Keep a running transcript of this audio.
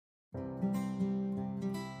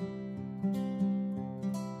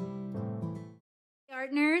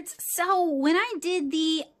Artnerds. So when I did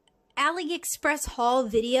the AliExpress haul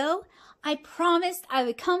video, I promised I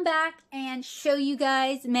would come back and show you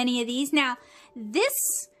guys many of these. Now,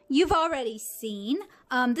 this you've already seen.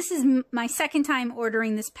 This is my second time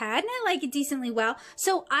ordering this pad, and I like it decently well.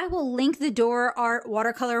 So I will link the Door Art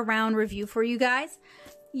watercolor round review for you guys.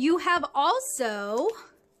 You have also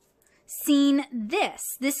seen this.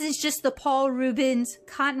 This is just the Paul Rubens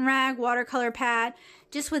cotton rag watercolor pad,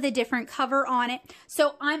 just with a different cover on it.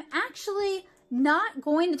 So I'm actually not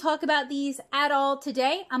going to talk about these at all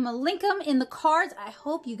today. I'm gonna link them in the cards. I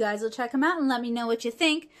hope you guys will check them out and let me know what you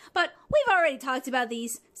think. But we've already talked about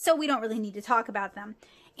these, so we don't really need to talk about them.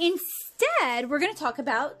 Instead, we're gonna talk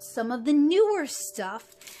about some of the newer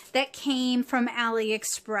stuff that came from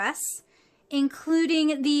AliExpress,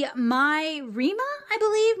 including the Mairtini,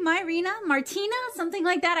 Mairtina, something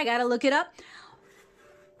like that. I gotta look it up.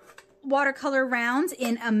 Watercolor rounds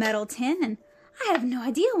in a metal tin, and I have no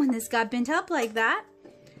idea when this got bent up like that.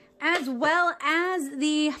 As well as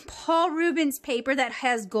the Paul Rubens paper that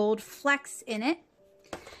has gold flecks in it.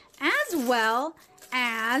 As well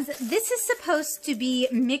as, this is supposed to be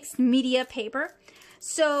mixed media paper.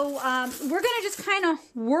 So we're gonna just kind of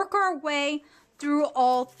work our way through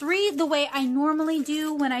all three the way I normally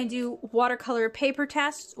do when I do watercolor paper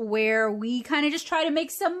tests, where we kind of just try to make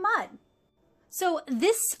some mud. So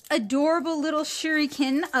this adorable little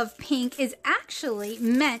shuriken of pink is actually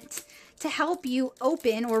meant to help you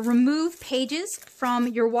open or remove pages from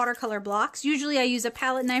your watercolor blocks. Usually I use a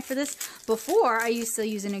palette knife for this. Before, I used to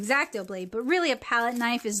use an X-Acto blade, but really a palette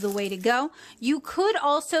knife is the way to go. You could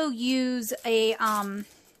also use a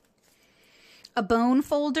bone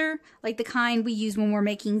folder, like the kind we use when we're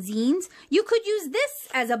making zines. You could use this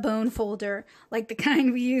as a bone folder, like the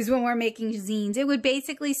kind we use when we're making zines. It would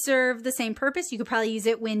basically serve the same purpose. You could probably use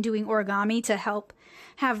it when doing origami to help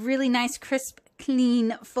have really nice, crisp,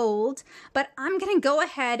 clean folds. But I'm gonna go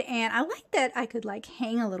ahead, and I like that I could like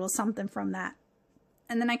hang a little something from that.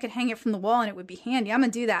 And then I could hang it from the wall and it would be handy. I'm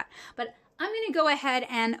gonna do that. But I'm going to go ahead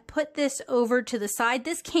and put this over to the side.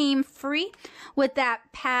 This came free with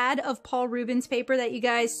that pad of Paul Rubens paper that you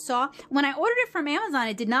guys saw. When I ordered it from Amazon,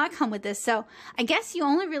 it did not come with this. So I guess you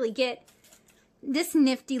only really get this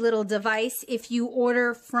nifty little device if you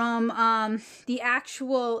order from the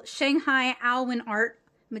actual Shanghai Alwyn Art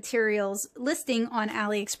Materials listing on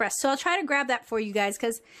AliExpress. So I'll try to grab that for you guys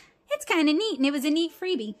because it's kind of neat, and it was a neat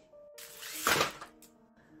freebie.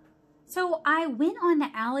 So I went on to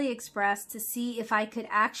AliExpress to see if I could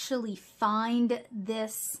actually find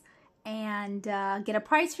this and get a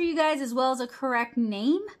price for you guys as well as a correct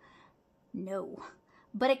name. No,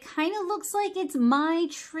 but it kind of looks like it's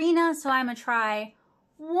Mairtini, so I'm gonna try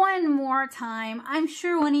one more time. I'm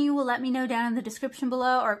sure one of you will let me know down in the description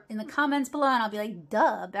below or in the comments below, and I'll be like,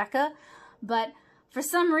 duh, Becca. But for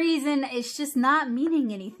some reason, it's just not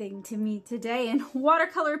meaning anything to me today, and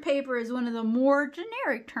watercolor paper is one of the more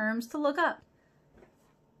generic terms to look up.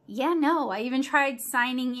 Yeah, no, I even tried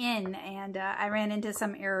signing in, and I ran into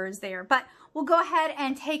some errors there. But we'll go ahead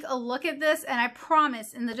and take a look at this, and I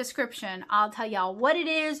promise in the description, I'll tell y'all what it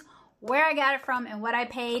is, where I got it from, and what I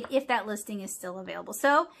paid, if that listing is still available.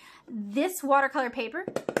 So this watercolor paper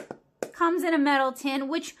comes in a metal tin,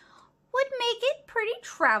 which would make it pretty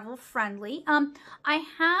travel friendly. I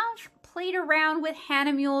have played around with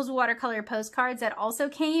Hannah Mule's watercolor postcards that also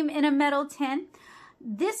came in a metal tin.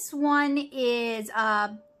 This one is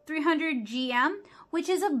 300 GM, which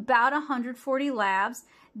is about 140 labs.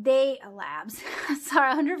 Sorry,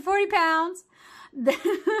 140 pounds.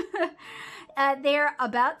 They're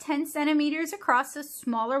about 10 centimeters across, the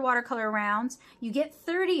smaller watercolor rounds. You get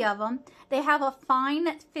 30 of them. They have a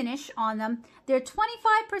fine finish on them. They're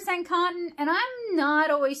 25% cotton, and I'm not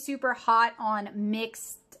always super hot on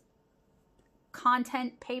mixed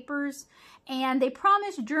content papers. And they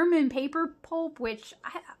promise German paper pulp, which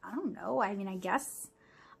I don't know. I mean, I guess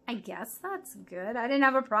that's good. I didn't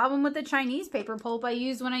have a problem with the Chinese paper pulp I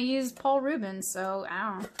used when I used Paul Rubens, so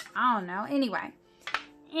I don't know. Anyway,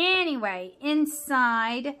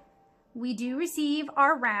 inside we do receive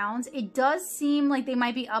our rounds. It does seem like they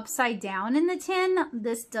might be upside down in the tin.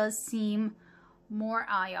 This does seem more,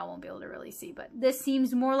 y'all won't be able to really see, but this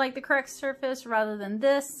seems more like the correct surface rather than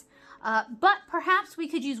this. But perhaps we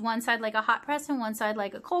could use one side like a hot press and one side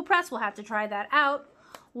like a cold press. We'll have to try that out.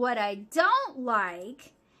 What I don't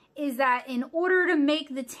like is that in order to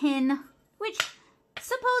make the tin, which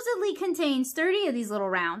supposedly contains 30 of these little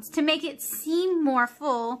rounds, to make it seem more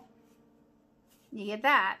full, you get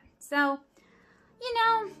that. So, you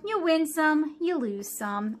know, you win some, you lose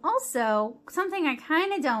some. Also, something I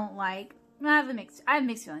kind of don't like, I have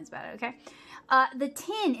mixed feelings about it, okay? The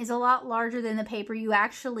tin is a lot larger than the paper you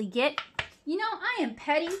actually get. You know, I am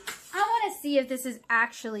petty. I want to see if this is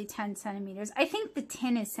actually 10 centimeters. I think the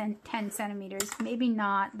tin is 10 centimeters. Maybe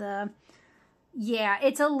not the... Yeah,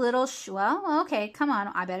 it's a little... Well, okay, come on.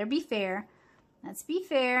 I better be fair. Let's be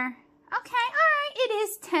fair. Okay, all right. It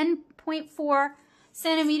is 10.4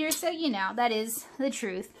 centimeters. So, you know, that is the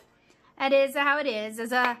truth. That is how it is.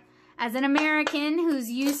 As an American who's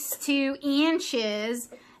used to inches...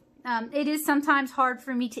 it is sometimes hard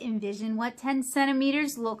for me to envision what 10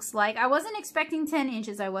 centimeters looks like. I wasn't expecting 10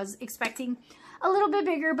 inches. I was expecting a little bit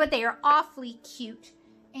bigger, but they are awfully cute.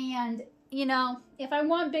 And, you know, if I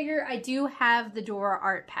want bigger, I do have the Dora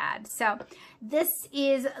art pad. So this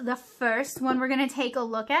is the first one we're going to take a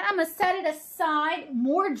look at. I'm going to set it aside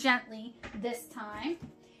more gently this time.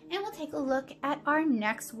 And we'll take a look at our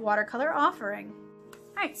next watercolor offering.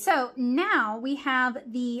 All right, so now we have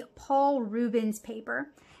the Paul Rubens paper.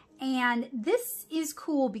 And this is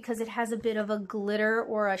cool because it has a bit of a glitter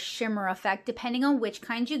or a shimmer effect, depending on which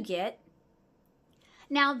kind you get.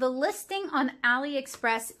 Now, the listing on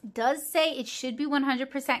AliExpress does say it should be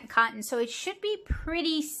 100% cotton, so it should be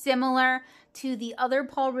pretty similar to the other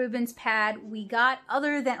Paul Rubens pad we got,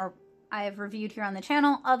 other than, or I have reviewed here on the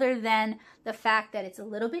channel, other than the fact that it's a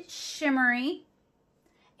little bit shimmery.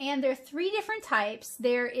 And there are 3 different types.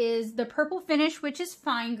 There is the purple finish, which is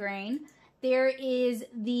fine grain. There is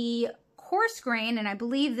the coarse grain, and I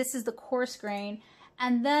believe this is the coarse grain.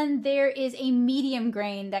 And then there is a medium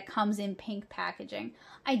grain that comes in pink packaging.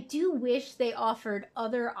 I do wish they offered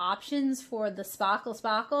other options for the sparkles,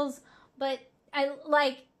 but I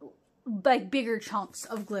like bigger chunks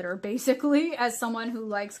of glitter, basically, as someone who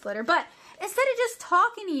likes glitter. But instead of just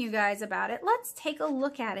talking to you guys about it, let's take a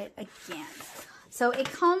look at it again. So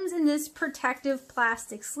it comes in this protective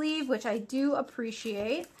plastic sleeve, which I do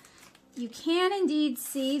appreciate. You can indeed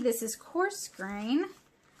see this is coarse grain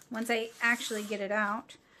once I actually get it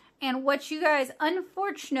out. And what you guys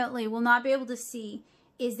unfortunately will not be able to see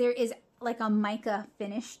is there is like a mica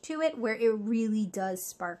finish to it where it really does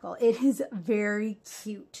sparkle. It is very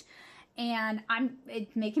cute. And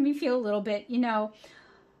it's making me feel a little bit, you know,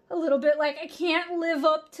 a little bit like I can't live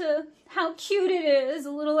up to how cute it is.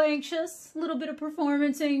 A little anxious, a little bit of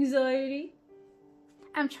performance anxiety.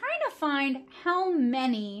 I'm trying to find how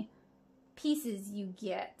many pieces you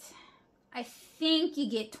get. I think you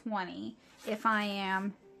get 20 if I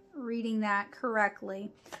am reading that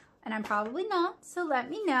correctly, and I'm probably not, so let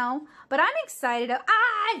me know. But I'm excited.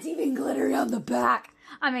 It's even glittery on the back.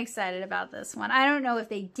 I'm excited about this one. I don't know if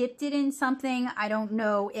they dipped it in something. I don't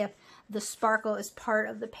know if the sparkle is part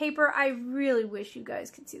of the paper. I really wish you guys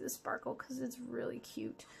could see the sparkle because it's really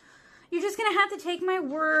cute. You're just going to have to take my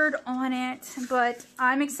word on it, but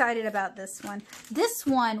I'm excited about this one. This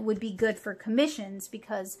one would be good for commissions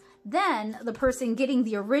because then the person getting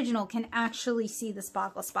the original can actually see the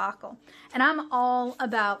sparkle. And I'm all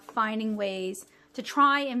about finding ways to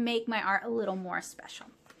try and make my art a little more special.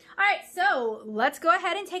 All right, so let's go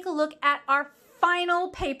ahead and take a look at our final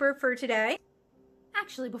paper for today.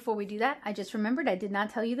 Actually, before we do that, I just remembered I did not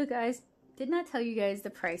tell you guys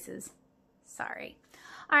the prices. Sorry.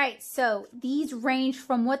 All right, so these range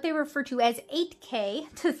from what they refer to as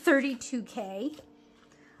 8K to 32K.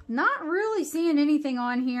 Not really seeing anything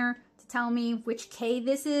on here to tell me which K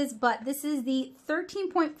this is, but this is the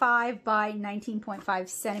 13.5 by 19.5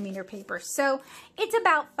 centimeter paper. So it's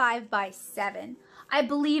about 5 by 7. I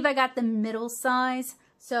believe I got the middle size,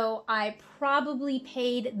 so I probably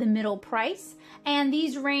paid the middle price. And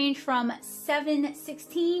these range from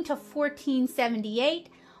 $7.16 to $14.78.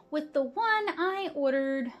 With the one I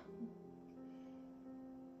ordered,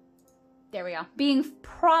 there we go, being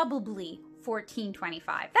probably $14.25.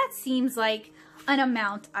 That seems like an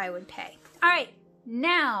amount I would pay. All right,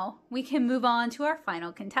 now we can move on to our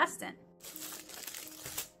final contestant,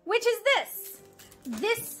 which is this.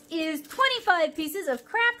 This is 25 pieces of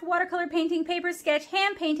Kraft watercolor painting, paper sketch,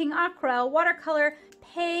 hand painting, aquarelle, watercolor,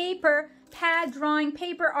 paper, pad drawing,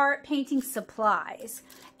 paper art, painting supplies.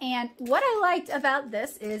 And what I liked about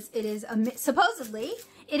this is it is supposedly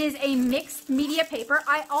it is a mixed media paper.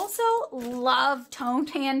 I also love toned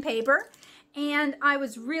hand paper, and I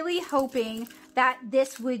was really hoping that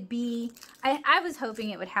this would be, I was hoping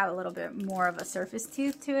it would have a little bit more of a surface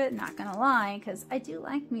tooth to it, not gonna lie, because I do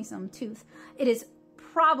like me some tooth. It is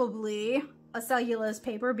probably a cellulose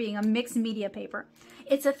paper, being a mixed media paper.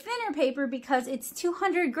 It's a thinner paper because it's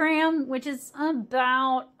 200 grams, which is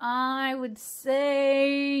about, I would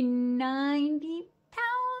say, 90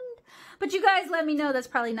 pounds. But you guys let me know that's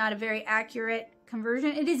probably not a very accurate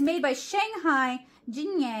conversion. It is made by Shanghai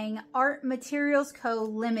Jinyang Art Materials Co.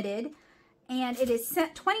 Limited. and it is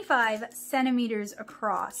 25 centimeters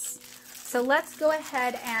across. So let's go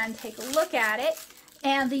ahead and take a look at it.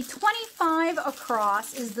 And the 25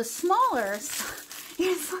 across is the smaller.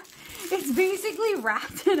 It's basically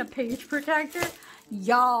wrapped in a page protector.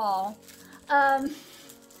 Y'all.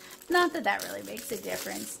 Not that that really makes a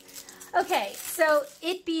difference. Okay, so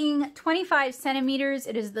it being 25 centimeters,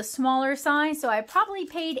 it is the smaller size, so I probably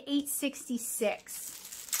paid $8.66.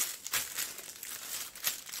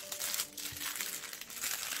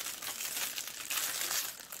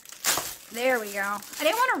 There we go. I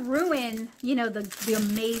didn't want to ruin, you know, the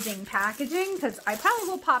amazing packaging, because I probably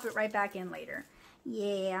will pop it right back in later.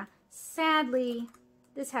 Yeah, sadly,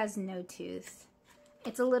 this has no tooth.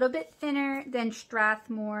 It's a little bit thinner than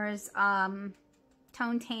Strathmore's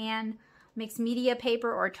Tone Tan, Mixed Media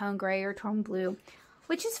Paper, or Tone Gray or Tone Blue,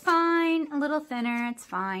 which is fine. A little thinner, it's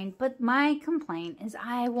fine. But my complaint is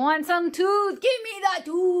I want some tooth. Give me the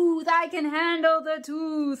tooth. I can handle the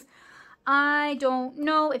tooth. I don't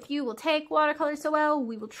know if you will take watercolor so well.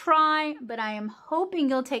 We will try, but I am hoping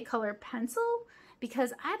you'll take color pencil,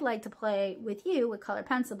 because I'd like to play with you with color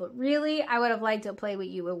pencil, but really I would have liked to play with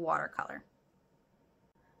you with watercolor.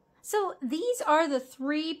 So these are the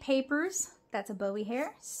 3 papers. That's a Bowie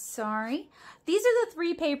hair, sorry. These are the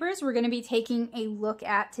 3 papers we're gonna be taking a look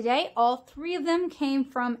at today. All 3 of them came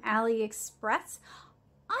from AliExpress.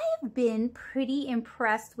 I have been pretty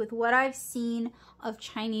impressed with what I've seen of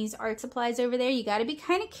Chinese art supplies over there. You gotta be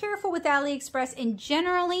kind of careful with AliExpress, and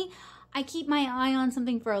generally, I keep my eye on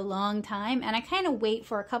something for a long time, and I kind of wait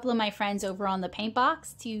for a couple of my friends over on the paint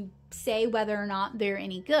box to say whether or not they're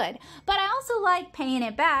any good. But I also like paying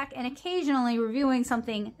it back and occasionally reviewing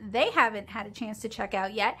something they haven't had a chance to check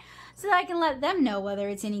out yet, so that I can let them know whether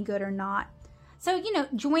it's any good or not. So, you know,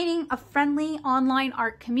 joining a friendly online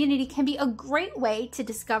art community can be a great way to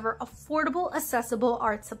discover affordable, accessible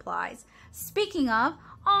art supplies. Speaking of,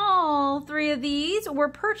 all 3 of these were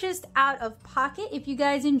purchased out of pocket. If you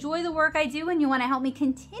guys enjoy the work I do and you want to help me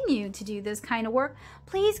continue to do this kind of work,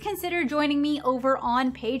 please consider joining me over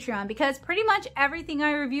on Patreon, because pretty much everything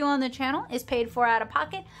I review on the channel is paid for out of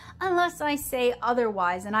pocket unless I say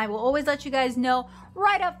otherwise, and I will always let you guys know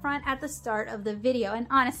right up front at the start of the video. And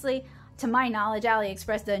honestly, to my knowledge,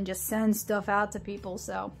 AliExpress doesn't just send stuff out to people,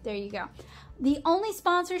 so there you go. The only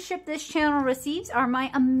sponsorship this channel receives are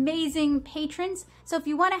my amazing patrons, so if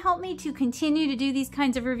you want to help me to continue to do these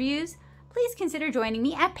kinds of reviews, please consider joining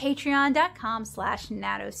me at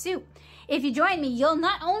patreon.com/Natto-shop. If you join me, you'll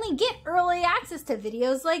not only get early access to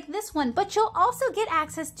videos like this one, but you'll also get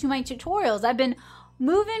access to my tutorials. I've been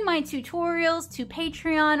moving my tutorials to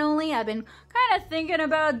Patreon only. I've been kind of thinking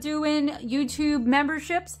about doing YouTube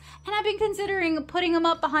memberships, and I've been considering putting them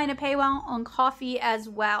up behind a paywall on Ko-fi as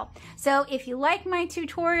well. So if you like my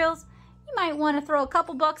tutorials, you might want to throw a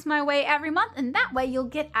couple bucks my way every month, and that way you'll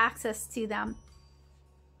get access to them.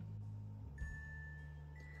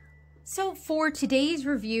 So for today's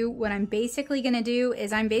review, what I'm basically going to do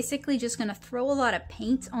is I'm basically just going to throw a lot of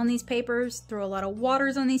paint on these papers, throw a lot of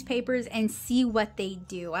waters on these papers, and see what they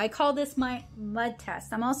do. I call this my mud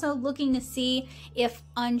test. I'm also looking to see if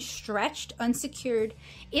unstretched, unsecured,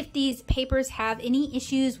 if these papers have any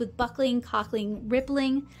issues with buckling, cockling,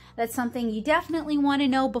 rippling. That's something you definitely want to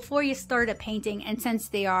know before you start a painting, and since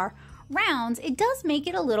they are rounds, it does make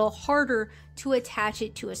it a little harder to attach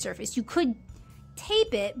it to a surface. You could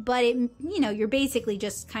tape it, but it, you know, you're basically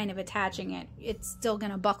just kind of attaching it. It's still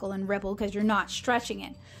gonna buckle and ripple because you're not stretching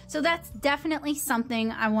it. So that's definitely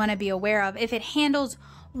something I want to be aware of. If it handles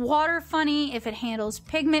water funny, if it handles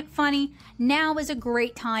pigment funny, now is a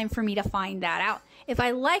great time for me to find that out. If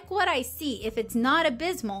I like what I see, if it's not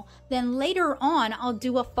abysmal, then later on I'll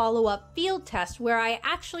do a follow-up field test where I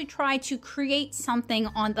actually try to create something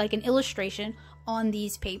on, like an illustration on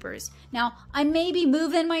these papers. Now, I may be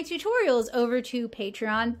moving my tutorials over to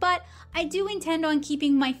Patreon, but I do intend on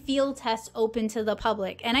keeping my field tests open to the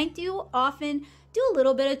public, and I do often do a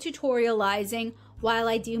little bit of tutorializing while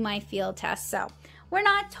I do my field tests. So we're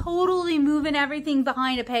not totally moving everything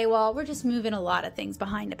behind a paywall, we're just moving a lot of things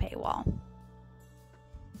behind a paywall.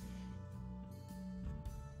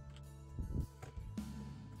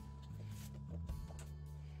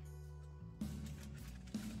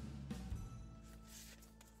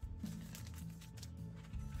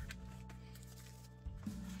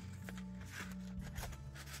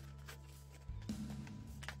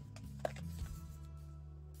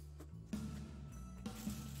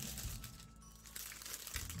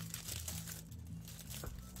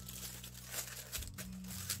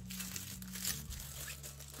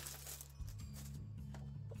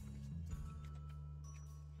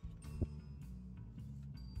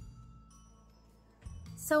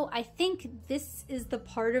 So I think this is the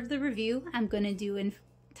part of the review I'm going to do in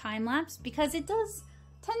time lapse because it does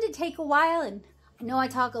tend to take a while, and I know I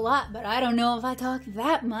talk a lot, but I don't know if I talk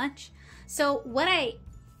that much. So what I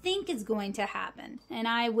think is going to happen, and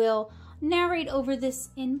I will narrate over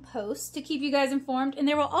this in post to keep you guys informed, and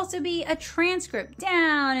there will also be a transcript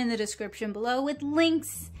down in the description below with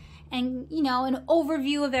links and, you know, an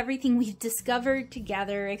overview of everything we've discovered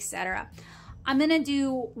together, etc. I'm gonna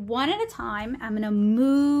do one at a time. I'm gonna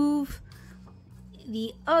move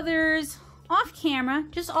the others off camera,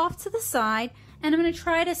 just off to the side, and I'm gonna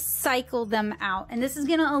try to cycle them out. And this is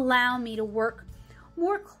gonna allow me to work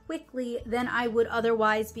more quickly than I would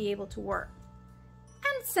otherwise be able to work.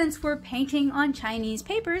 And since we're painting on Chinese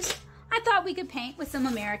papers, I thought we could paint with some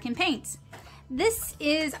American paints. This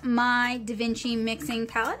is my Da Vinci mixing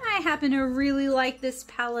palette. I happen to really like this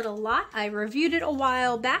palette a lot. I reviewed it a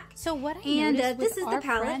while back. So what I noticed this is the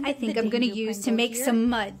palette I think I'm going to use to make some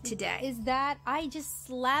mud today. Is that I just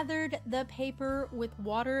slathered the paper with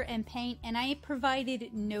water and paint, and I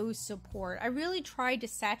provided no support. I really tried to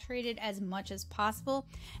saturate it as much as possible,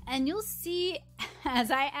 and you'll see as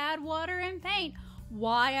I add water and paint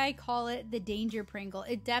why I call it the danger Pringle.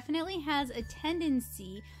 It definitely has a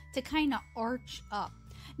tendency to kind of arch up.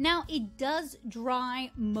 Now it does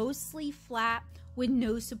dry mostly flat with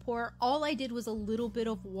no support. All I did was a little bit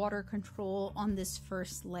of water control on this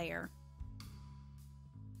first layer.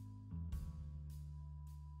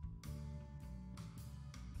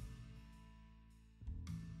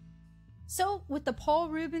 So with the Paul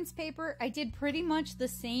Rubens paper, I did pretty much the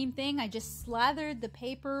same thing. I just slathered the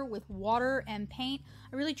paper with water and paint.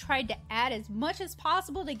 I really tried to add as much as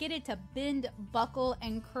possible to get it to bend, buckle,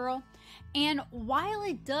 and curl. And while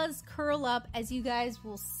it does curl up, as you guys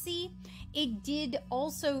will see, it did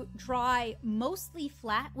also dry mostly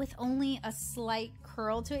flat with only a slight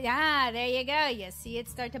curl to it. Ah, there you go. You see it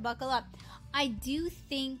start to buckle up. I do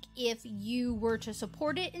think if you were to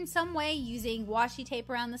support it in some way using washi tape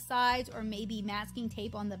around the sides or maybe masking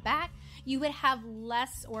tape on the back, you would have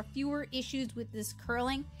less or fewer issues with this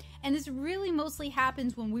curling. And this really mostly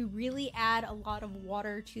happens when we really add a lot of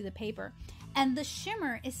water to the paper. And the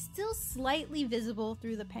shimmer is still slightly visible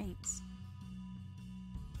through the paints.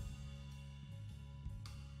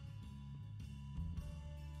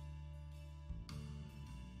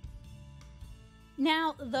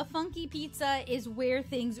 Now, the funky pizza is where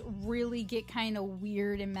things really get kind of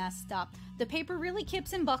weird and messed up. The paper really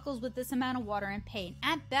kips and buckles with this amount of water and paint.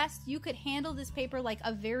 At best, you could handle this paper like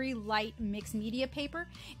a very light mixed media paper.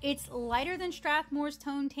 It's lighter than Strathmore's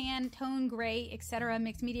tone tan, tone gray, etc.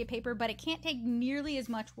 mixed media paper, but it can't take nearly as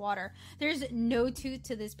much water. There's no tooth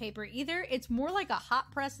to this paper either. It's more like a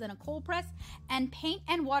hot press than a cold press, and paint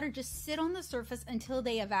and water just sit on the surface until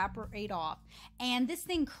they evaporate off. And this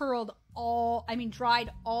thing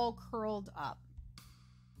dried all curled up.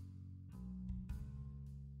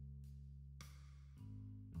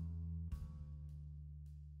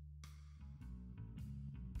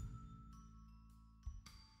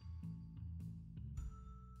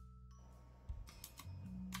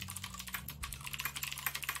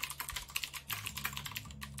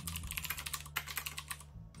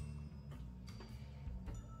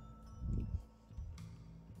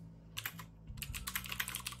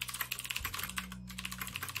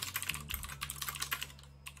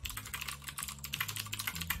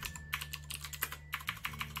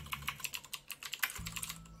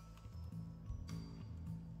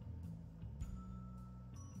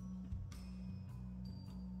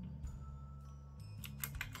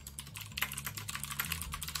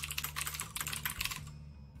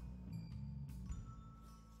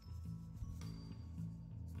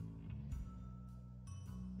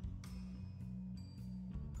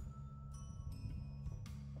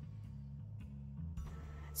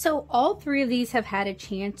 So all three of these have had a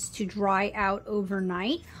chance to dry out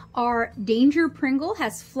overnight. Our Danger Pringle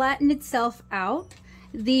has flattened itself out.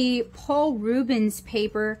 The Paul Rubens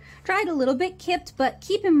paper dried a little bit kipped, but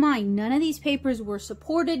keep in mind, none of these papers were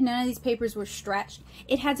supported, none of these papers were stretched.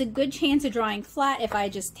 It has a good chance of drying flat if I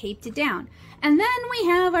just taped it down. And then we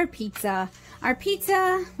have our pizza. Our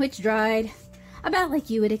pizza, which dried about like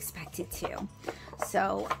you would expect it to.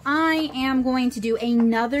 So I am going to do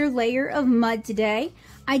another layer of mud today.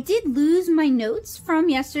 I did lose my notes from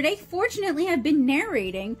yesterday. Fortunately, I've been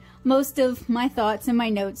narrating most of my thoughts in my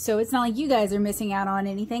notes, so it's not like you guys are missing out on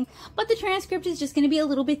anything. But the transcript is just going to be a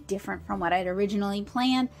little bit different from what I'd originally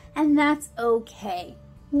planned, and that's okay.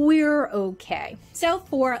 We're okay. So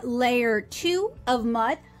for layer 2 of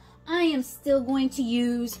mud, I am still going to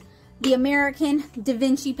use the American Da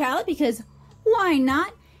Vinci palette because why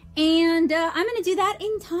not? And I'm going to do that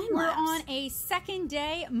in time lapse. We're on a second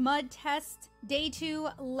day mud test, day 2,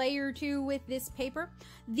 layer 2 with this paper.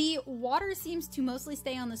 The water seems to mostly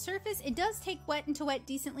stay on the surface. It does take wet into wet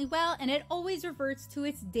decently well, and it always reverts to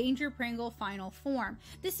its Danger Pringle final form.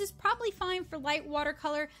 This is probably fine for light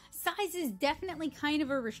watercolor. Size is definitely kind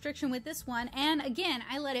of a restriction with this one, and again,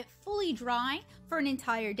 I let it fully dry for an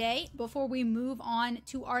entire day before we move on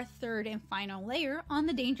to our third and final layer on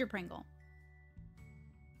the Danger Pringle.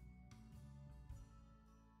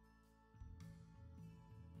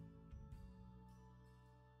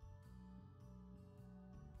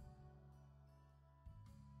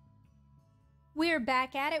 We're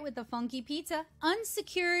back at it with the funky pizza.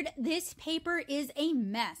 Unsecured, this paper is a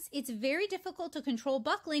mess. It's very difficult to control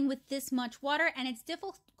buckling with this much water, and it's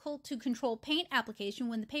difficult to control paint application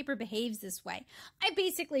when the paper behaves this way. I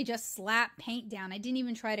basically just slap paint down. I didn't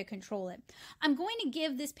even try to control it. I'm going to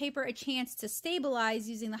give this paper a chance to stabilize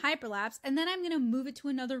using the hyperlapse, and then I'm going to move it to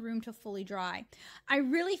another room to fully dry. I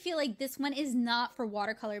really feel like this one is not for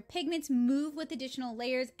watercolor. Pigments move with additional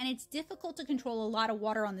layers, and it's difficult to control a lot of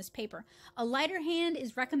water on this paper. A lighter hand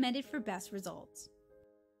is recommended for best results.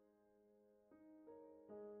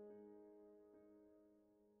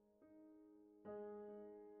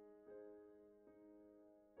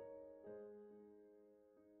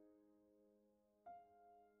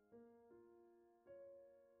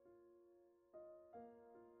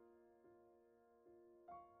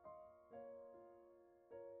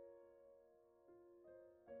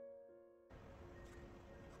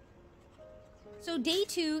 So day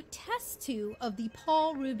 2, test 2 of the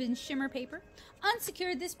Paul Rubens shimmer paper.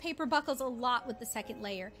 Unsecured, this paper buckles a lot with the second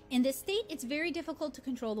layer. In this state, it's very difficult to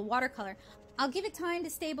control the watercolor. I'll give it time to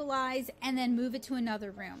stabilize and then move it to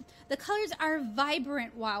another room. The colors are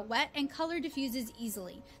vibrant while wet and color diffuses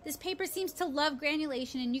easily. This paper seems to love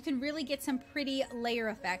granulation, and you can really get some pretty layer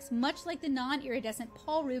effects, much like the non-iridescent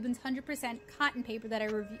Paul Rubens 100% cotton paper that I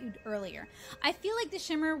reviewed earlier. I feel like the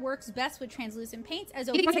shimmer works best with translucent paints, as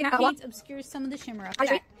opaque paints obscures some of the shimmer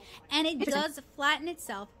effect, and it does flatten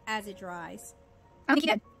itself as it dries. I think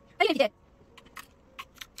he did. I think he did.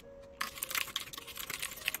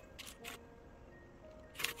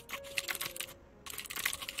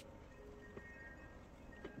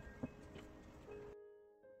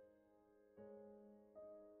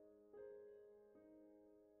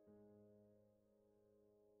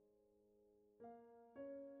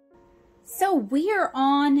 So we are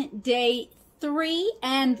on day 3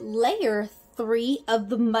 and layer 3 of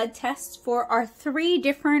the mud test for our 3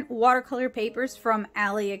 different watercolor papers from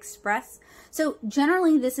AliExpress. So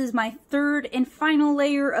generally this is my third and final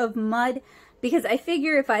layer of mud, because I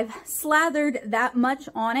figure if I've slathered that much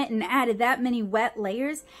on it and added that many wet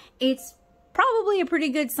layers, it's probably a pretty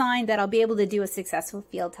good sign that I'll be able to do a successful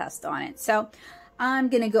field test on it. So I'm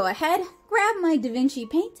gonna go ahead, grab my Da Vinci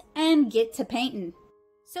paint, and get to painting.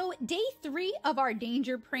 So day 3 of our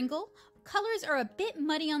Danger Pringle. Colors are a bit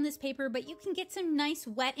muddy on this paper, but you can get some nice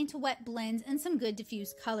wet into wet blends and some good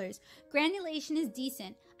diffused colors. Granulation is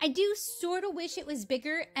decent. I do sort of wish it was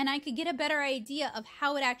bigger and I could get a better idea of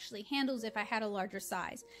how it actually handles if I had a larger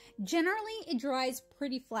size. Generally, it dries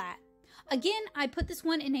pretty flat. Again, I put this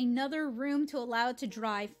one in another room to allow it to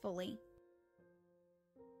dry fully.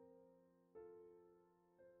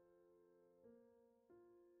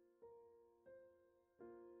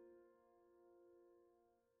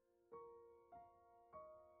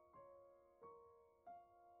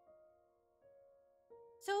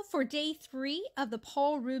 So for day 3 of the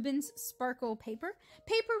Paul Rubens Sparkle paper,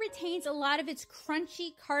 paper retains a lot of its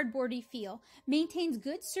crunchy, cardboardy feel, maintains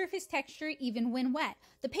good surface texture even when wet.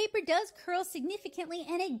 The paper does curl significantly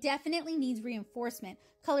and it definitely needs reinforcement.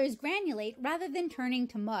 Colors granulate rather than turning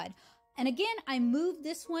to mud. And again, I moved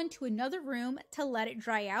this one to another room to let it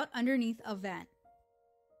dry out underneath a vent.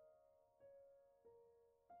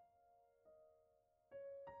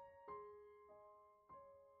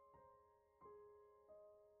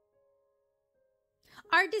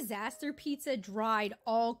 Our disaster pizza dried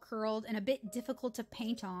all curled and a bit difficult to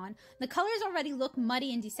paint on. The colors already look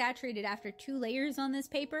muddy and desaturated after 2 layers on this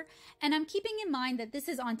paper, and I'm keeping in mind that this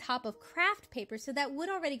is on top of Kraft paper, so that would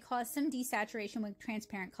already cause some desaturation with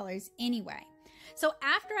transparent colors anyway. So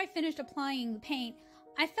after I finished applying the paint,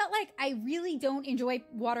 I felt like I really don't enjoy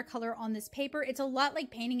watercolor on this paper. It's a lot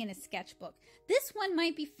like painting in a sketchbook. This one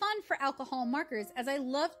might be fun for alcohol markers, as I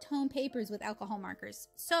love tone papers with alcohol markers.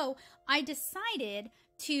 So I decided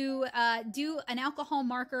to do an alcohol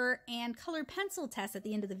marker and color pencil test at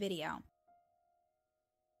the end of the video.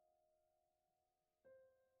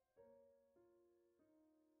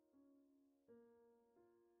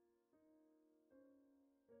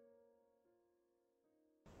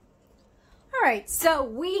 All right, so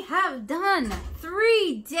we have done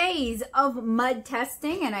 3 days of mud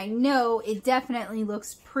testing, and I know it definitely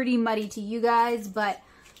looks pretty muddy to you guys, but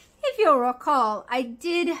if you'll recall, I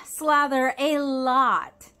did slather a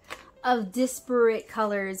lot of disparate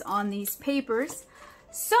colors on these papers.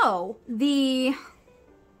 So the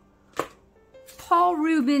Paul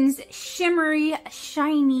Rubens Shimmery,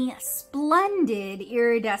 Shiny, Splendid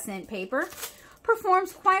Iridescent paper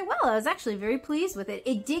performs quite well. I was actually very pleased with it.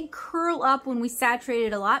 It did curl up when we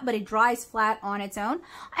saturated a lot, but it dries flat on its own.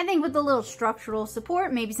 I think with a little structural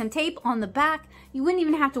support, maybe some tape on the back, you wouldn't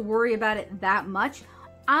even have to worry about it that much.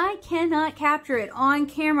 I cannot capture it on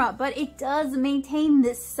camera, but it does maintain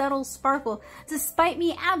this subtle sparkle despite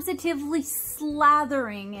me absolutely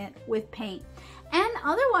slathering it with paint. And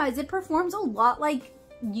otherwise, it performs a lot like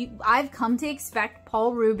I've come to expect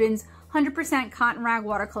Paul Rubens 100% cotton rag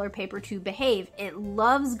watercolor paper to behave. It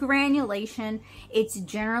loves granulation. It's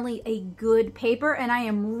generally a good paper, and I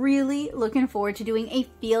am really looking forward to doing a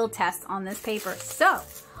field test on this paper. So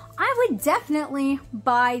I would definitely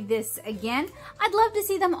buy this again. I'd love to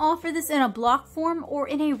see them offer this in a block form or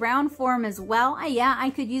in a round form as well. Yeah, I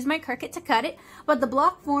could use my Cricut to cut it, but the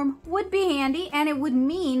block form would be handy, and it would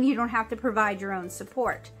mean you don't have to provide your own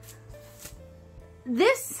support.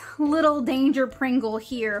 This little danger Pringle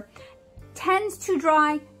here tends to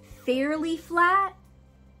dry fairly flat,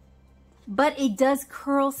 but it does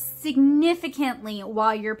curl significantly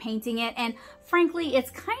while you're painting it, and frankly, it's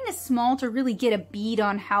kind of small to really get a bead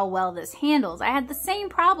on how well this handles. I had the same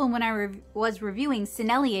problem when I was reviewing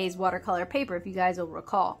Sennelier's watercolor paper, if you guys will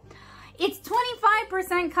recall. It's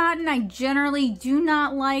 25% cotton. I generally do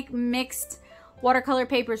not like mixed watercolor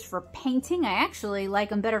papers for painting. I actually like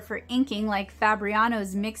them better for inking, like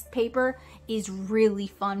Fabriano's mixed paper is really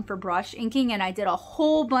fun for brush inking, and I did a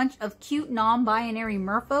whole bunch of cute non-binary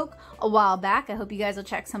merfolk a while back. I hope you guys will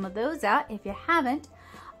check some of those out if you haven't.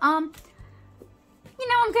 You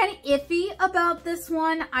know, I'm kind of iffy about this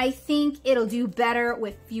one. I think it'll do better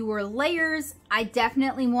with fewer layers. I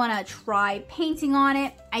definitely want to try painting on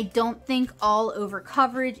it. I don't think all over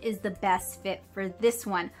coverage is the best fit for this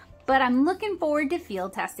one, but I'm looking forward to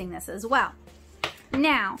field testing this as well.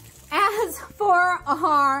 Now, as for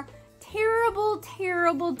our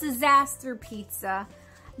terrible disaster pizza,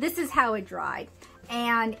 this is how it dried.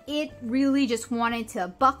 And it really just wanted to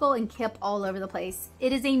buckle and kip all over the place.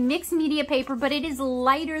 It is a mixed media paper, but it is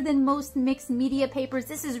lighter than most mixed media papers.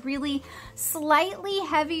 This is really slightly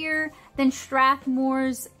heavier than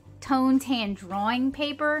Strathmore's tone tan drawing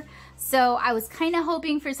paper. So I was kind of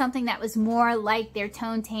hoping for something that was more like their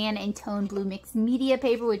tone tan and tone blue mixed media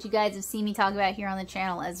paper, which you guys have seen me talk about here on the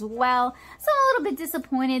channel as well. So I'm a little bit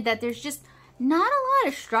disappointed that there's just not a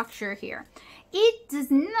lot of structure here. It does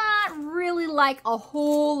not really like a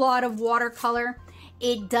whole lot of watercolor.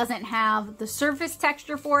 It doesn't have the surface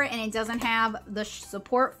texture for it, and it doesn't have the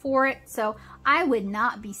support for it. So I would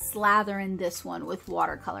not be slathering this one with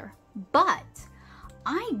watercolor. But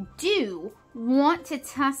I do want to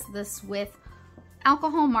test this with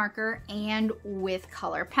alcohol marker and with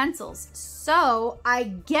color pencils. So I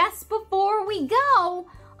guess before we go,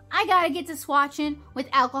 I gotta get to swatching with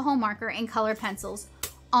alcohol marker and color pencils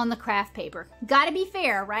on the Kraft paper. Gotta be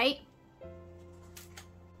fair, right?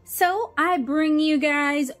 So I bring you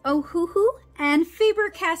guys Ohuhu and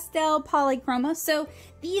Faber-Castell Polychroma. So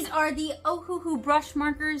these are the Ohuhu brush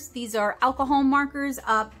markers. These are alcohol markers.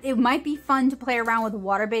 It might be fun to play around with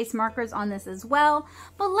water-based markers on this as well,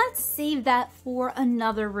 but let's save that for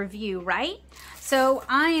another review, right? So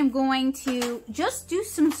I am going to just do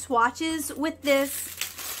some swatches with this.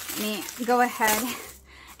 Go ahead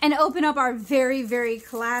and open up our very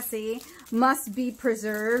classy must be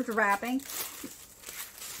preserved wrapping.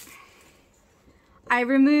 I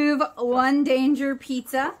remove one danger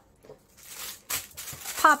pizza,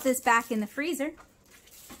 pop this back in the freezer,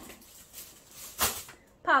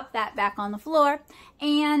 pop that back on the floor,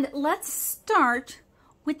 and let's start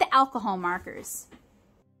with the alcohol markers.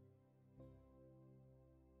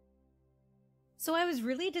 So I was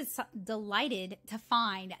really delighted to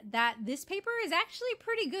find that this paper is actually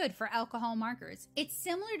pretty good for alcohol markers. It's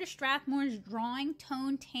similar to Strathmore's drawing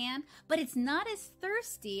tone tan, but it's not as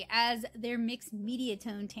thirsty as their mixed media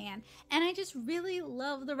tone tan. And I just really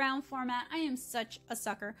love the round format. I am such a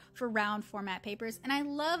sucker for round format papers, and I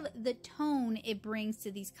love the tone it brings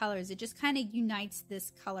to these colors. It just kind of unites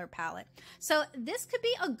this color palette. So this could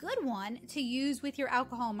be a good one to use with your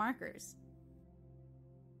alcohol markers.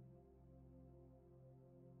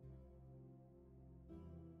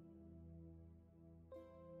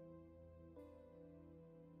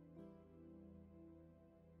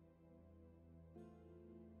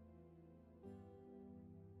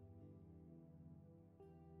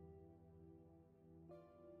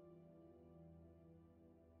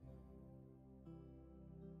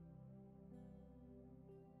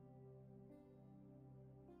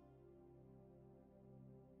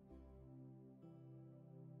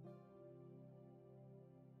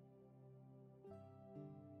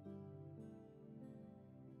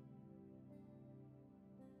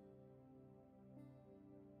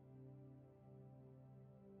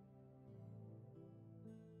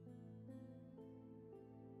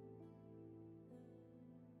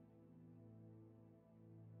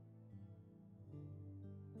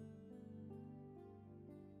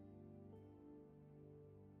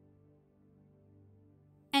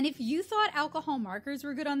 And if you thought alcohol markers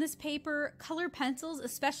were good on this paper, color pencils,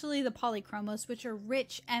 especially the polychromos, which are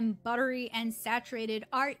rich and buttery and saturated,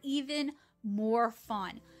 are even more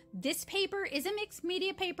fun. This paper is a mixed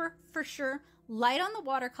media paper for sure, light on the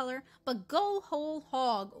watercolor, but go whole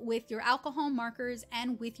hog with your alcohol markers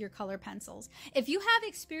and with your color pencils. If you have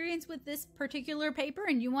experience with this particular paper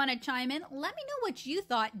and you want to chime in, let me know what you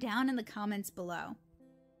thought down in the comments below.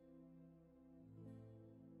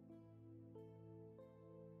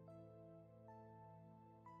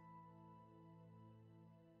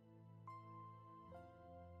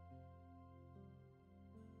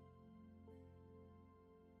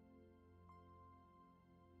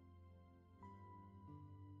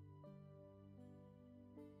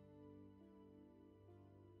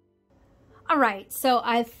 All right, so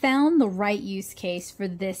I've found the right use case for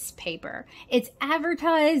this paper. It's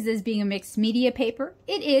advertised as being a mixed media paper.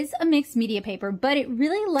 It is a mixed media paper, but it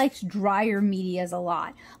really likes drier medias a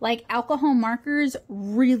lot. Like alcohol markers,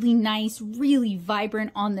 really nice, really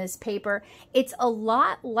vibrant on this paper. It's a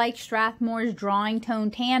lot like Strathmore's drawing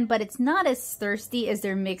tone tan, but it's not as thirsty as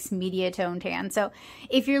their mixed media tone tan. So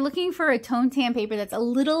if you're looking for a tone tan paper that's a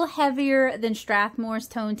little heavier than Strathmore's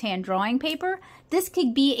tone tan drawing paper, this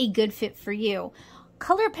could be a good fit for you.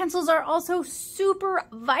 Color pencils are also super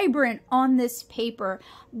vibrant on this paper.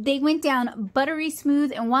 They went down buttery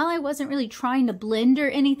smooth, and while I wasn't really trying to blend or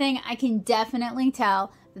anything, I can definitely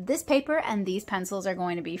tell that this paper and these pencils are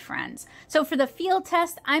going to be friends. So for the field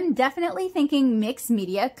test, I'm definitely thinking mixed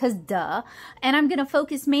media, cause duh, and I'm gonna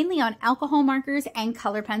focus mainly on alcohol markers and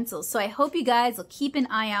color pencils. So I hope you guys will keep an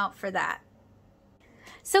eye out for that.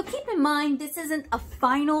 So keep in mind, this isn't a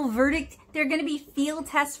final verdict. There are going to be field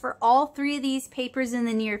tests for all three of these papers in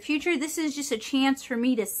the near future. This is just a chance for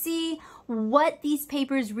me to see what these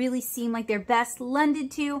papers really seem like they're best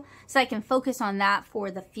lended to, so I can focus on that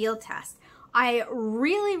for the field test. I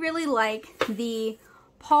really like the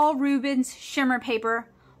Paul Rubens shimmer paper.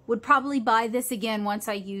 Would probably buy this again once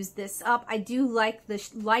I use this up. I do like the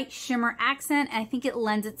light shimmer accent, and I think it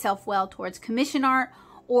lends itself well towards commission art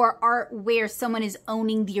or art where someone is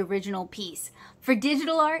owning the original piece. For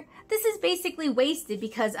digital art, this is basically wasted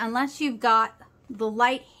because unless you've got the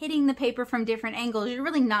light hitting the paper from different angles, you're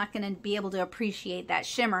really not going to be able to appreciate that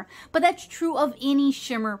shimmer. But that's true of any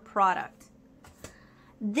shimmer product.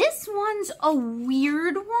 This one's a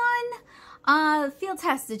weird one. Field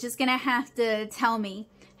test is just going to have to tell me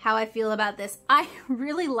how I feel about this. I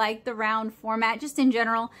really like the round format just in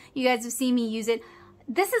general. You guys have seen me use it.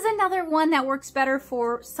 This is another one that works better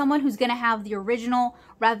for someone who's going to have the original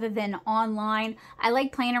rather than online. I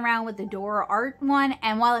like playing around with the Dora art one,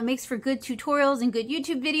 and while it makes for good tutorials and good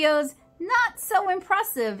YouTube videos, not so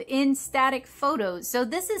impressive in static photos. So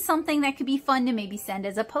this is something that could be fun to maybe send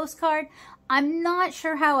as a postcard. I'm not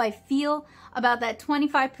sure how I feel about that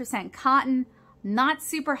 25% cotton, not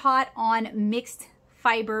super hot on mixed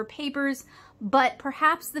fiber papers, but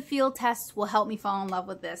perhaps the field tests will help me fall in love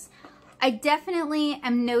with this. I definitely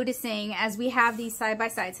am noticing as we have these side by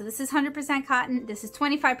side. So this is 100% cotton. This is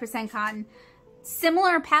 25% cotton.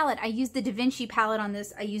 Similar palette. I used the Da Vinci palette on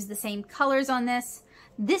this. I used the same colors on this.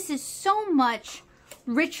 This is so much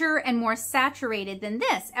richer and more saturated than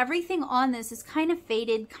this. Everything on this is kind of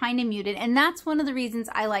faded, kind of muted. And that's one of the reasons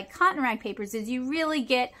I like cotton rag papers is you really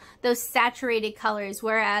get those saturated colors.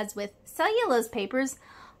 Whereas with cellulose papers,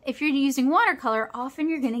 if you're using watercolor, often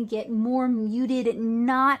you're going to get more muted,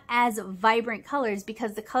 not as vibrant colors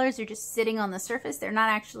because the colors are just sitting on the surface. They're not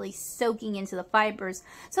actually soaking into the fibers,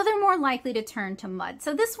 so they're more likely to turn to mud.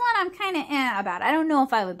 So this one I'm kind of about. I don't know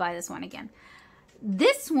if I would buy this one again.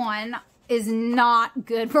 This one is not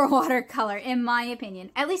good for watercolor, in my opinion.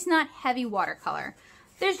 At least not heavy watercolor.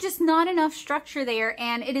 There's just not enough structure there,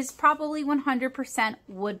 and it is probably 100%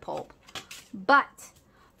 wood pulp. But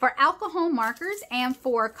for alcohol markers and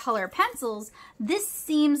for color pencils, this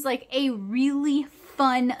seems like a really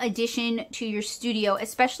fun addition to your studio,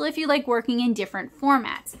 especially if you like working in different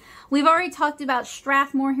formats. We've already talked about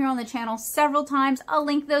Strathmore here on the channel several times. I'll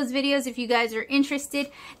link those videos if you guys are interested.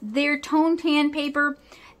 Their tone tan paper,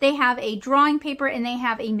 they have a drawing paper and they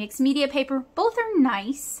have a mixed media paper. Both are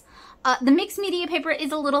nice. The mixed media paper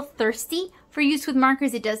is a little thirsty for use with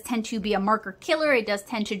markers. It does tend to be a marker killer. It does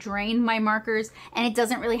tend to drain my markers, and it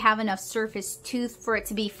doesn't really have enough surface tooth for it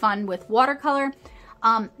to be fun with watercolor.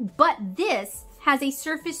 But this has a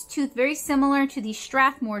surface tooth very similar to the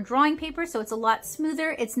Strathmore drawing paper, so it's a lot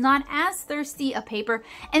smoother. It's not as thirsty a paper,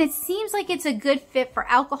 and it seems like it's a good fit for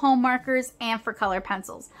alcohol markers and for color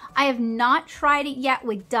pencils. I have not tried it yet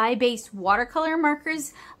with dye-based watercolor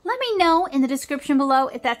markers. Let me know in the description below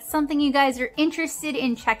if that's something you guys are interested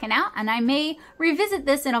in checking out, and I may revisit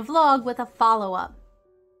this in a vlog with a follow-up.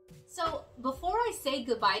 So before I say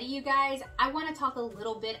goodbye to you guys, I want to talk a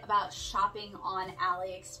little bit about shopping on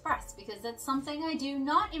AliExpress because that's something I do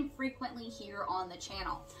not infrequently here on the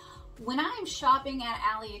channel. When I'm shopping at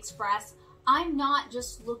AliExpress, I'm not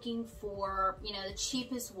just looking for, the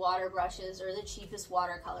cheapest water brushes or the cheapest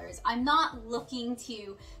watercolors. I'm not looking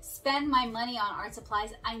to spend my money on art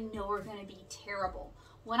supplies I know are going to be terrible.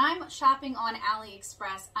 When I'm shopping on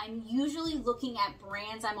AliExpress, I'm usually looking at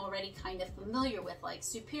brands I'm already kind of familiar with, like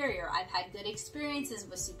Superior. I've had good experiences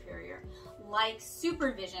with Superior. Like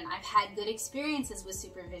Supervision, I've had good experiences with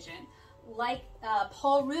Supervision. Like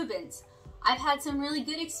Paul Rubens, I've had some really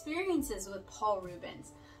good experiences with Paul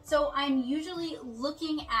Rubens. So I'm usually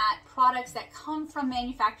looking at products that come from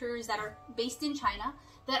manufacturers that are based in China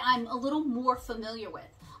that I'm a little more familiar with.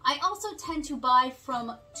 I also tend to buy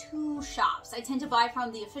from two shops. I tend to buy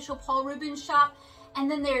from the official Paul Rubens shop, and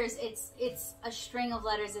then it's a string of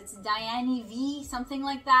letters. It's Diane V, something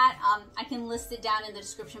like that. I can list it down in the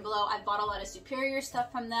description below. I've bought a lot of Superior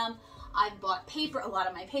stuff from them. I've bought a lot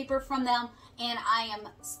of my paper from them, and I am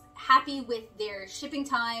happy with their shipping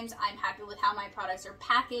times. I'm happy with how my products are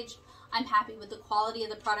packaged. I'm happy with the quality of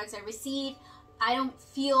the products I receive. I don't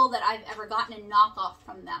feel that I've ever gotten a knockoff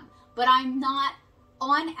from them, but I'm not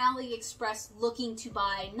on AliExpress looking to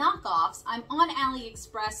buy knockoffs. I'm on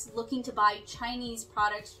AliExpress looking to buy Chinese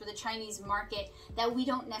products for the Chinese market that we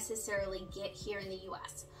don't necessarily get here in the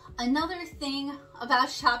US. Another thing about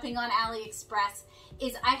shopping on AliExpress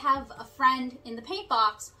is I have a friend in the paint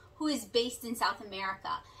box who is based in South America,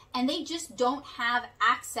 and they just don't have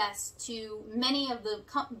access to many of the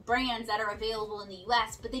brands that are available in the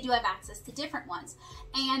US, but they do have access to different ones.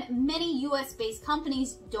 And many US based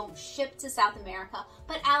companies don't ship to South America,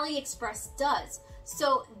 but AliExpress does.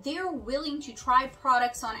 So they're willing to try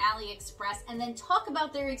products on AliExpress and then talk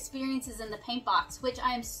about their experiences in the paint box, which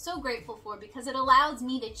I am so grateful for because it allows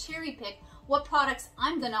me to cherry pick what products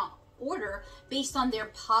I'm gonna order based on their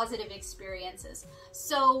positive experiences.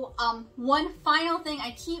 So one final thing,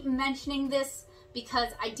 I keep mentioning this because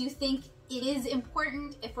I do think it is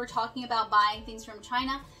important if we're talking about buying things from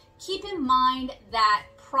China. Keep in mind that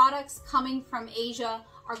products coming from Asia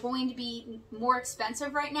are going to be more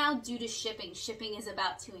expensive right now due to shipping. Shipping is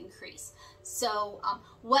about to increase. So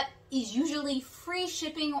what is usually free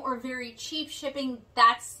shipping or very cheap shipping,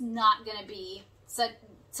 that's not going to be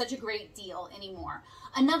such a great deal anymore.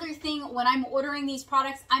 Another thing, when I'm ordering these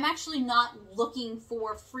products, I'm actually not looking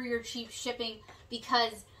for free or cheap shipping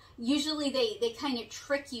because usually they kind of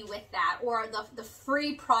trick you with that. Or the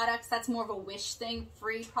free products, that's more of a wish thing,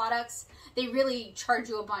 free products, they really charge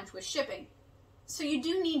you a bunch with shipping. So you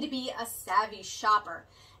do need to be a savvy shopper.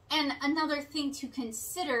 And another thing to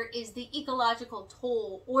consider is the ecological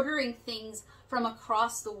toll ordering things from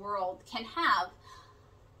across the world can have.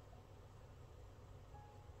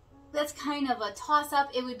 That's kind of a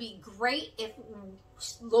toss-up. It would be great if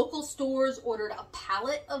local stores ordered a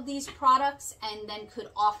pallet of these products and then could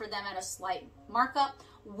offer them at a slight markup.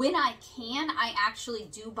 When I can, I actually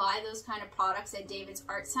do buy those kind of products at David's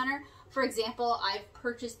Art Center. For example, I've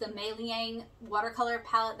purchased the Mei Liang watercolor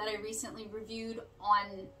palette that I recently reviewed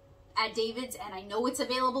at David's, and I know it's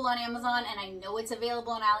available on Amazon and I know it's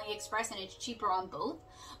available on AliExpress, and it's cheaper on both.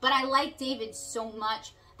 But I like David's so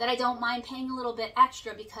much that I don't mind paying a little bit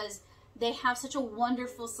extra because they have such a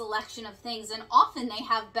wonderful selection of things, and often they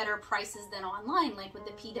have better prices than online, like with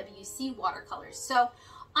the PWC watercolors. So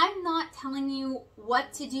I'm not telling you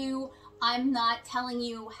what to do. I'm not telling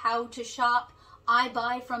you how to shop. I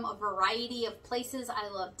buy from a variety of places. I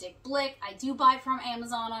love Dick Blick. I do buy from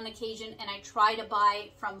Amazon on occasion, and I try to buy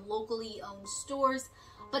from locally owned stores,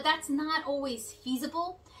 but that's not always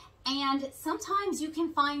feasible. And sometimes you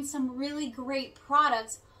can find some really great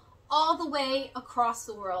products all the way across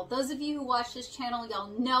the world. Those of you who watch this channel,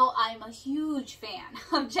 y'all know I'm a huge fan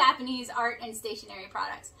of Japanese art and stationery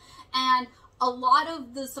products. And a lot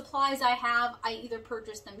of the supplies I have, I either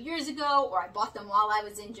purchased them years ago or I bought them while I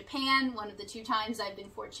was in Japan, one of the 2 times I've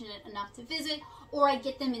been fortunate enough to visit, or I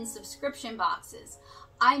get them in subscription boxes.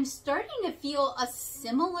 I'm starting to feel a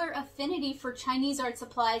similar affinity for Chinese art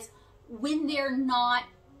supplies when they're not,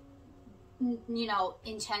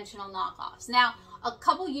 intentional knockoffs. Now, a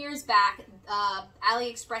couple years back,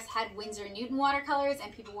 AliExpress had Winsor & Newton watercolors,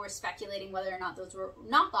 and people were speculating whether or not those were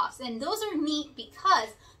knockoffs. And those are neat because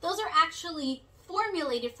those are actually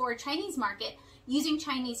formulated for a Chinese market using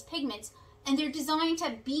Chinese pigments, and they're designed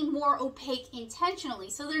to be more opaque intentionally.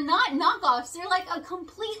 So they're not knockoffs, they're like a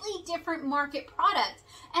completely different market product.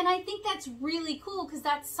 And I think that's really cool because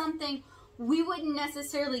that's something we wouldn't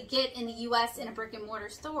necessarily get in the US in a brick and mortar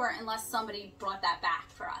store unless somebody brought that back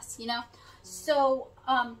for us, So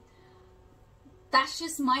that's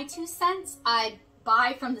just my 2 cents. I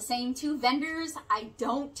buy from the same 2 vendors. I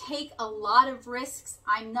don't take a lot of risks.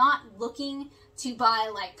 I'm not looking to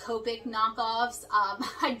buy like Copic knockoffs.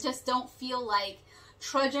 I just don't feel like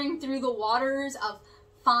trudging through the waters of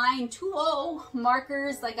fine 2.0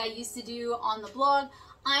 markers like I used to do on the blog.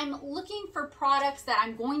 I'm looking for products that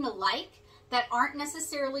I'm going to like, that aren't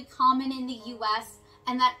necessarily common in the US,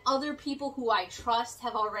 and that other people who I trust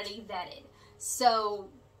have already vetted. So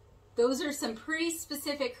those are some pretty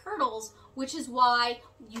specific hurdles, which is why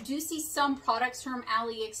you do see some products from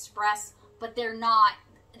AliExpress, but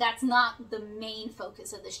that's not the main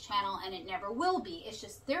focus of this channel, and it never will be. It's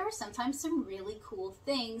just there are sometimes some really cool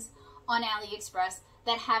things on AliExpress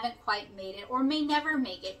that haven't quite made it or may never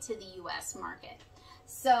make it to the US market.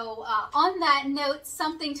 So on that note,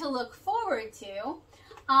 something to look forward to,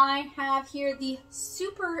 I have here the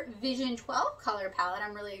Super Vision 12 color palette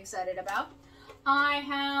I'm really excited about. I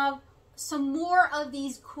have some more of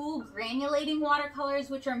these cool granulating watercolors,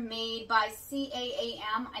 which are made by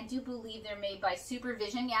CAAM. I do believe they're made by Super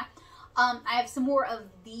Vision, yeah. I have some more of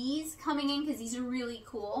these coming in because these are really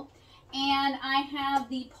cool. And I have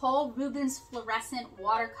the Paul Rubens fluorescent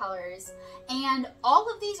watercolors. And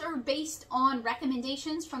all of these are based on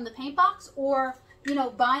recommendations from the paint box, or, you know,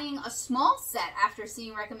 buying a small set after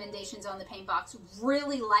seeing recommendations on the paint box,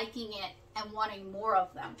 really liking it and wanting more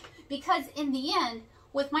of them. Because in the end,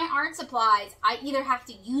 with my art supplies, I either have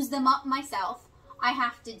to use them up myself, I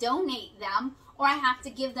have to donate them, or I have to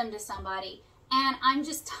give them to somebody. And I'm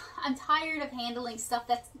tired of handling stuff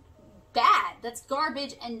that's bad, that's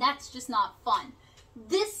garbage, and that's just not fun.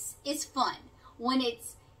 This is fun when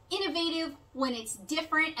it's innovative, when it's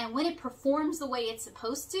different, and when it performs the way it's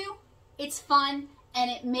supposed to. It's fun,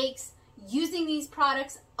 and it makes using these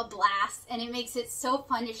products a blast, and it makes it so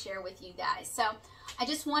fun to share with you guys. So I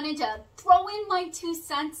just wanted to throw in my 2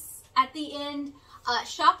 cents at the end.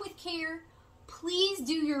 Shop with care. Please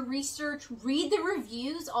do your research, read the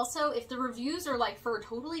reviews. Also, if the reviews are like for a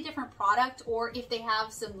totally different product, or if they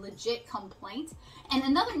have some legit complaints. And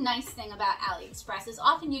another nice thing about AliExpress is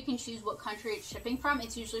often you can choose what country it's shipping from.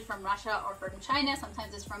 It's usually from Russia or from China.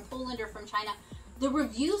 Sometimes it's from Poland or from China. The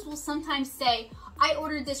reviews will sometimes say, I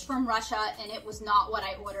ordered this from Russia and it was not what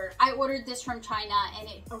I ordered. I ordered this from China and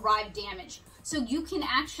it arrived damaged. So you can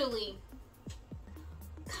actually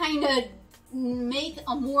kind of make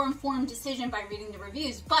a more informed decision by reading the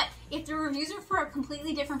reviews. But if the reviews are for a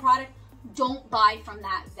completely different product, don't buy from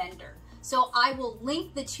that vendor. So I will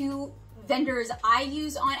link the 2 vendors I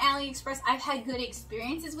use on AliExpress. I've had good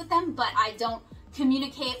experiences with them, but I don't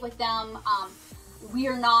communicate with them. We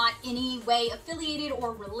are not any way affiliated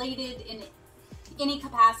or related in any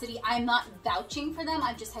capacity. I'm not vouching for them.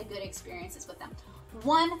 I've just had good experiences with them.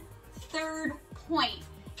 One third point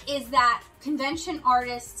is that convention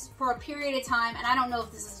artists for a period of time, and I don't know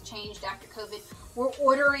if this has changed after COVID, were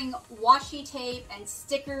ordering washi tape and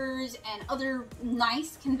stickers and other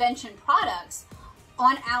nice convention products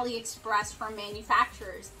on AliExpress from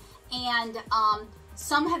manufacturers. And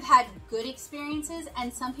some have had good experiences,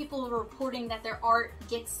 and some people are reporting that their art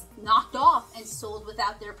gets knocked off and sold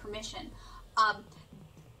without their permission.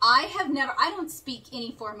 I don't speak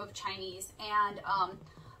any form of Chinese, and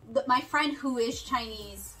my friend who is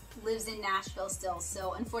Chinese lives in Nashville still,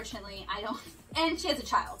 so unfortunately I don't, and she has a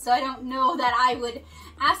child, so I don't know that I would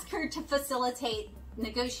ask her to facilitate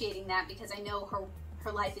negotiating that, because I know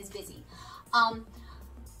her life is busy.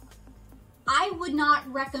 I would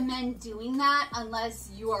not recommend doing that unless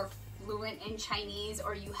you are fluent in Chinese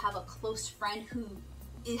or you have a close friend who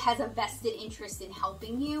has a vested interest in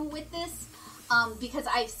helping you with this. Because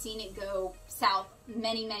I've seen it go south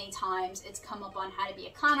many, many times. It's come up on How to Be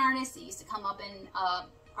a Con Artist. It used to come up in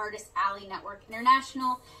Artist Alley Network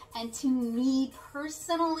International. And to me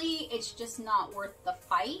personally, it's just not worth the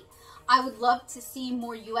fight. I would love to see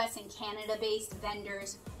more US and Canada-based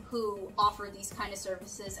vendors who offer these kind of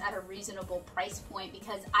services at a reasonable price point,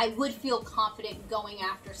 because I would feel confident going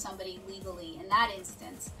after somebody legally in that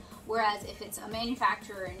instance. Whereas if it's a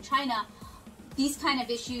manufacturer in China, these kind of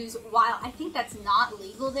issues, while I think that's not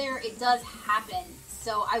legal there, it does happen.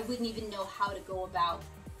 So I wouldn't even know how to go about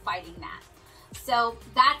fighting that. So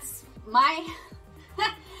that's my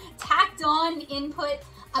tacked on input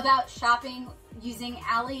about shopping using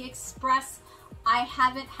AliExpress. I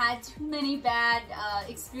haven't had too many bad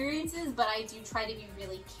experiences, but I do try to be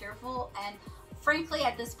really careful. And frankly,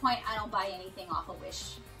 at this point, I don't buy anything off of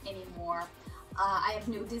Wish anymore. I have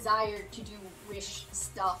no desire to do Wish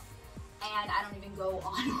stuff, and I don't even go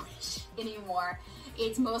on Wish anymore.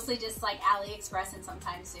 It's mostly just like AliExpress and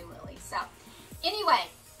sometimes Zulily. So anyway,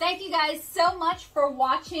 thank you guys so much for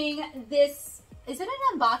watching this is it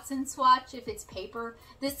an unboxing swatch if it's paper?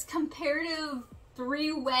 This comparative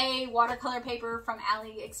 3-way watercolor paper from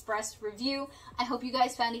AliExpress review. I hope you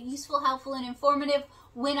guys found it useful, helpful, and informative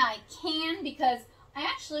when I can, because I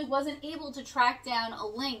actually wasn't able to track down a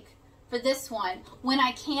link for this one. When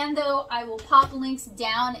I can though, I will pop links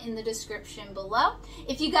down in the description below.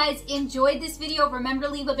 If you guys enjoyed this video, remember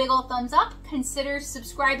to leave a big old thumbs up. Consider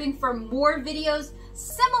subscribing for more videos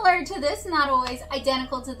similar to this, not always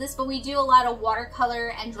identical to this, but we do a lot of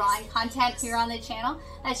watercolor and drawing content here on the channel.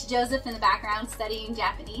 That's Joseph in the background studying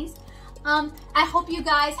Japanese. I hope you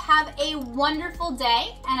guys have a wonderful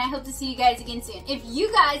day, and I hope to see you guys again soon. If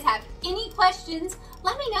you guys have any questions,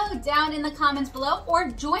 let me know down in the comments below, or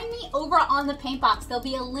join me over on the paint box. There'll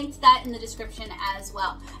be a link to that in the description as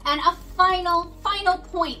well. And a final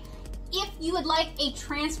point. If you would like a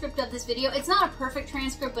transcript of this video, it's not a perfect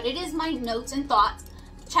transcript, but it is my notes and thoughts.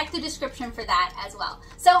 Check the description for that as well.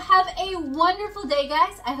 So have a wonderful day,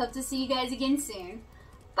 guys. I hope to see you guys again soon.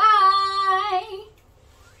 Bye!